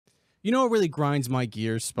You know what really grinds my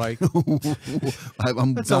gears, Spike?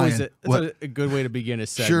 I'm That's dying. always a good way to begin a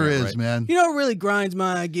segment. Sure is, right? man. You know what really grinds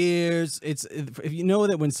my gears? If you know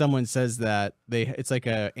that when someone says that, it's like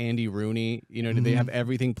a Andy Rooney. You know, do they have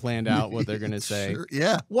everything planned out what they're going to say? Sure,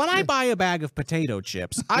 yeah. When I buy a bag of potato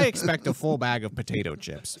chips, I expect a full bag of potato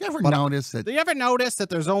chips. You ever notice that? Do you ever notice that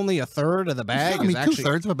there's only a third of the bag? I mean, is actually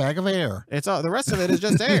 2/3 of a bag of air. It's all, the rest of it is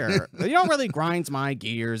just air. You know what really grinds my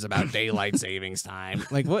gears about daylight savings time?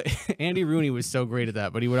 Like what Andy Rooney was so great at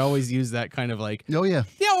that, but he would always use that kind of like, Oh yeah.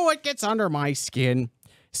 you know what gets under my skin?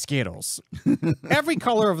 Skittles. Every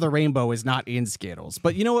color of the rainbow is not in Skittles.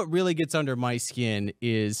 But you know what really gets under my skin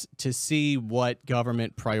is to see what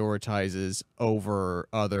government prioritizes over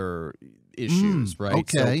other issues, right?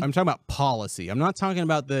 Okay. So I'm talking about policy. I'm not talking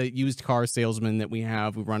about the used car salesman that we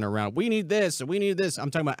have who run around. We need this, we need this. I'm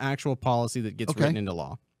talking about actual policy that gets written into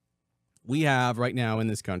law. We have right now in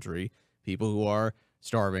this country people who are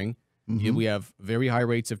starving. We have very high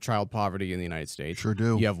rates of child poverty in the United States. Sure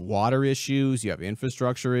do. You have water issues. You have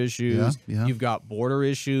infrastructure issues. Yeah. You've got border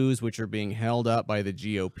issues, which are being held up by the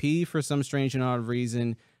GOP for some strange and odd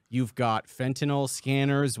reason. You've got fentanyl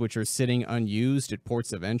scanners, which are sitting unused at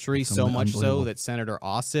ports of entry, so much so that Senator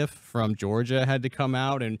Ossoff from Georgia had to come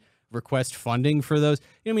out and request funding for those.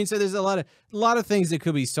 You know what I mean? So there's a lot of things that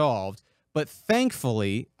could be solved. But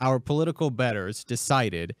thankfully, our political betters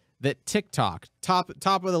decided that TikTok, top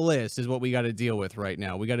of the list, is what we got to deal with right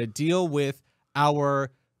now. We got to deal with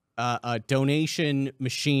our donation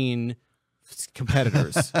machine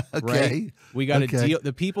competitors, right? We got to deal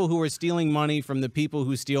the people who are stealing money from the people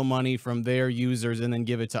who steal money from their users and then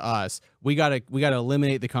give it to us. We got to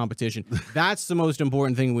eliminate the competition. That's the most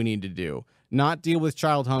important thing we need to do. Not deal with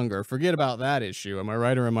child hunger. Forget about that issue. Am I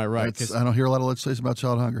right or am I right? I don't hear a lot of legislation about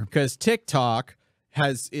child hunger. Because TikTok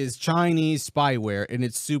is Chinese spyware, and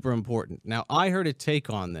it's super important. Now, I heard a take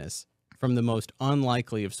on this from the most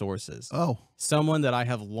unlikely of sources. Oh. Someone that I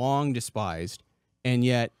have long despised, and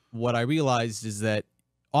yet what I realized is that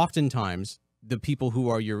oftentimes the people who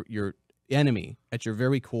are your enemy at your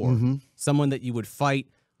very core, someone that you would fight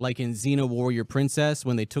like in Xena Warrior Princess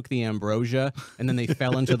when they took the ambrosia and then they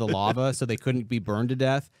fell into the lava so they couldn't be burned to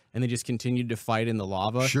death and they just continued to fight in the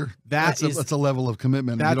lava. Sure. That's a level of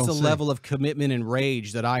commitment. That's a level of commitment and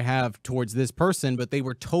rage that I have towards this person, but they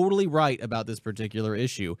were totally right about this particular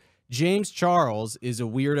issue. James Charles is a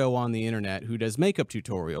weirdo on the internet who does makeup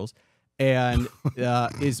tutorials and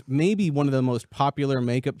is maybe one of the most popular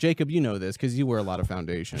makeup. Jacob, you know this because you wear a lot of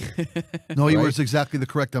foundation. No, he wears exactly the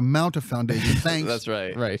correct amount of foundation. Thanks. That's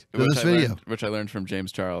right. Right. Which I learned from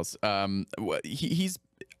James Charles.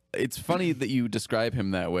 It's funny that you describe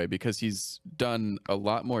him that way because he's done a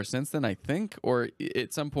lot more since then, I think, or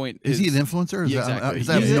at some point. Is he an influencer? Exactly.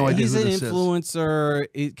 I have no idea he's who an this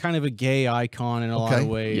influencer, kind of a gay icon in a lot of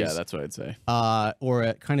ways. Yeah, that's what I'd say. Or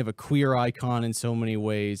a kind of a queer icon in so many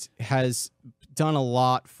ways. Has done a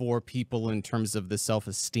lot for people in terms of the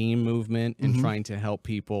self-esteem movement and trying to help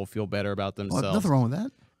people feel better about themselves. Well, nothing wrong with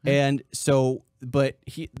that. And so, but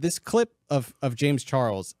this clip of James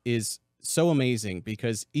Charles is so amazing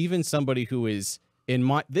because even somebody who is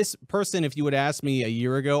this person, if you would ask me a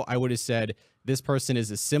year ago, I would have said this person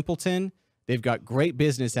is a simpleton. They've got great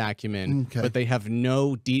business acumen, but they have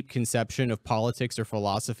no deep conception of politics or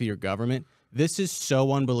philosophy or government. This is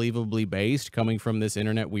so unbelievably based coming from this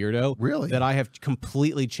internet weirdo that I have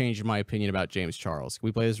completely changed my opinion about James Charles. Can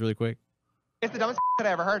we play this really quick? It's the dumbest that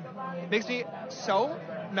I ever heard. Makes me so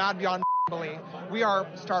mad beyond belief. We are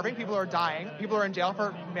starving. People are dying. People are in jail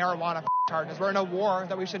for marijuana charges. We're in a war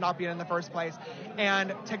that we should not be in the first place.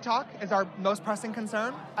 And TikTok is our most pressing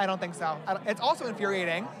concern? I don't think so. It's also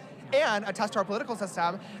infuriating and a test to our political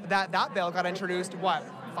system that bill got introduced,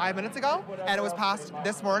 5 minutes ago? And it was passed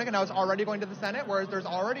this morning and I was already going to the Senate, whereas there's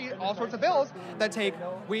already all sorts of bills that take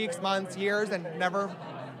weeks, months, years, and never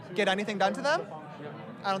get anything done to them.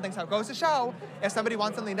 I don't think so. It goes to show, if somebody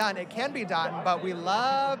wants something done, it can be done, but we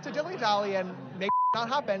love to dilly-dally and make it not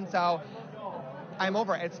happen, so I'm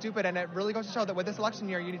over it. It's stupid, and it really goes to show that with this election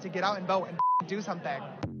year, you need to get out and vote and do something.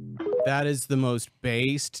 That is the most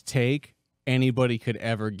based take anybody could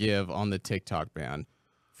ever give on the TikTok ban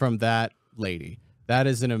from that lady. That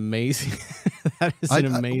is an amazing,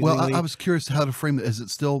 Well, I was curious how to frame it. Is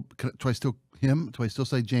it still, do I still him? Do I still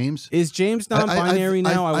say James? Is James non-binary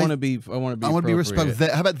now? I want to be. I want to be respectful.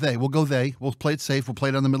 How about they? We'll go they. We'll play it safe. We'll play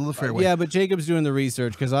it on the middle of the fairway. Yeah, but Jacob's doing the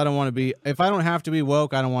research because I don't want to be. If I don't have to be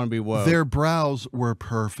woke, I don't want to be woke. Their brows were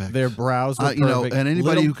perfect. Their brows were perfect. You know, and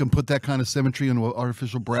anybody who can put that kind of symmetry into an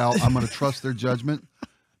artificial brow, I'm going to trust their judgment.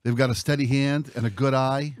 They've got a steady hand and a good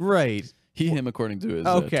eye. Right. He, him, according to his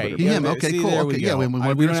okay, Twitter he, him. yeah, Okay, see, cool. there Okay, we yeah, go.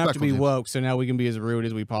 we don't have to be respect woke, so now we can be as rude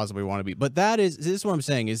as we possibly want to be. But this is what I'm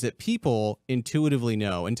saying, is that people intuitively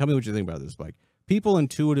know, and tell me what you think about this, Mike. People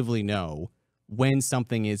intuitively know when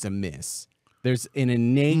something is amiss. There's an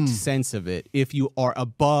innate sense of it. If you are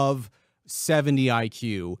above 70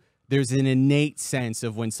 IQ, there's an innate sense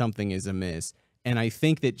of when something is amiss. And I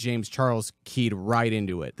think that James Charles keyed right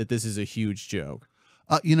into it, that this is a huge joke.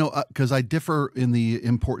 Because I differ in the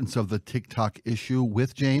importance of the TikTok issue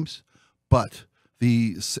with James, but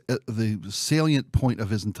the salient point of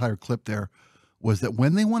his entire clip there was that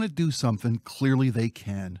when they want to do something, clearly they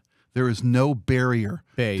can. There is no barrier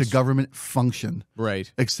to government function,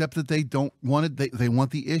 right? Except that they don't want it. They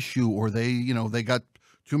want the issue, or they got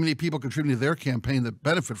too many people contributing to their campaign that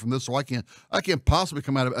benefit from this. So I can't possibly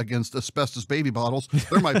come out against asbestos baby bottles.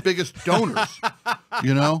 They're my biggest donors,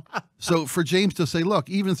 So for James to say, look,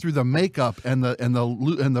 even through the makeup and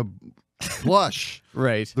the blush,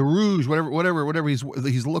 right, the rouge, whatever,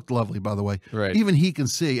 he's looked lovely, by the way. Right. Even he can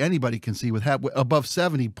see. Anybody can see with above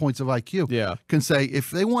 70 points of IQ. Yeah. Can say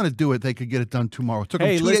if they want to do it, they could get it done tomorrow. It took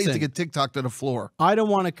them 2 days to get TikTok to the floor. I don't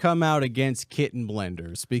want to come out against kitten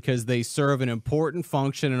blenders because they serve an important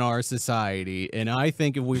function in our society, and I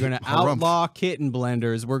think if we're going to outlaw kitten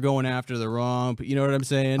blenders, we're going after the wrong. You know what I'm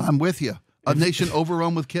saying? I'm with you. A nation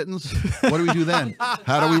overrun with kittens? What do we do then?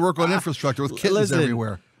 How do we work on infrastructure with kittens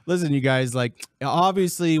everywhere? Listen, you guys,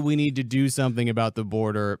 obviously we need to do something about the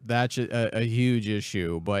border. That's a huge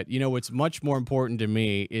issue. But, what's much more important to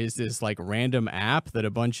me is this, random app that a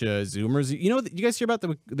bunch of Zoomers... you guys hear about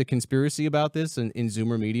the conspiracy about this in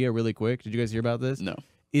Zoomer media really quick? Did you guys hear about this? No.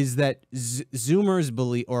 Is that Zoomers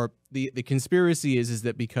believe... or the conspiracy is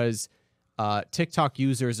that because TikTok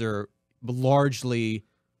users are largely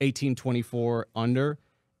 18-24 under...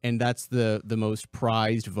 and that's the most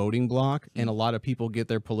prized voting block, and a lot of people get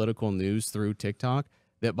their political news through TikTok,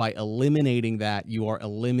 that by eliminating that, you are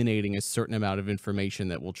eliminating a certain amount of information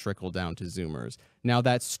that will trickle down to Zoomers. Now,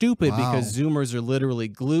 that's stupid because Zoomers are literally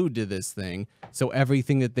glued to this thing, so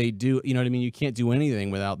everything that they do, you know what I mean? You can't do anything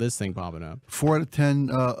without this thing popping up. 4 out of 10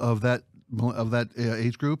 of that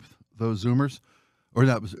age group, those Zoomers, or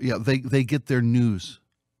not, they get their news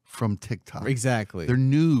from TikTok. Exactly. Their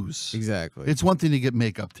news. Exactly. It's one thing to get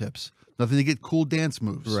makeup tips. Nothing to get cool dance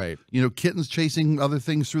moves. Right. Kittens chasing other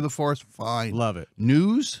things through the forest. Fine. Love it.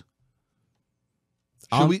 News?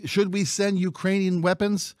 Should we send Ukrainian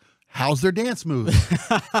weapons? How's their dance moves?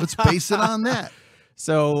 Let's base it on that.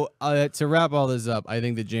 So to wrap all this up, I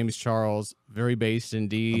think that James Charles, very based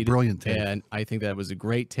indeed. A brilliant take. And I think that was a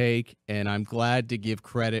great take. And I'm glad to give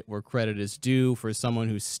credit where credit is due for someone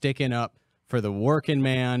who's sticking up for the working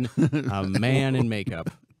man, a man in makeup.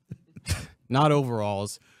 Not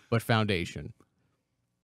overalls, but foundation.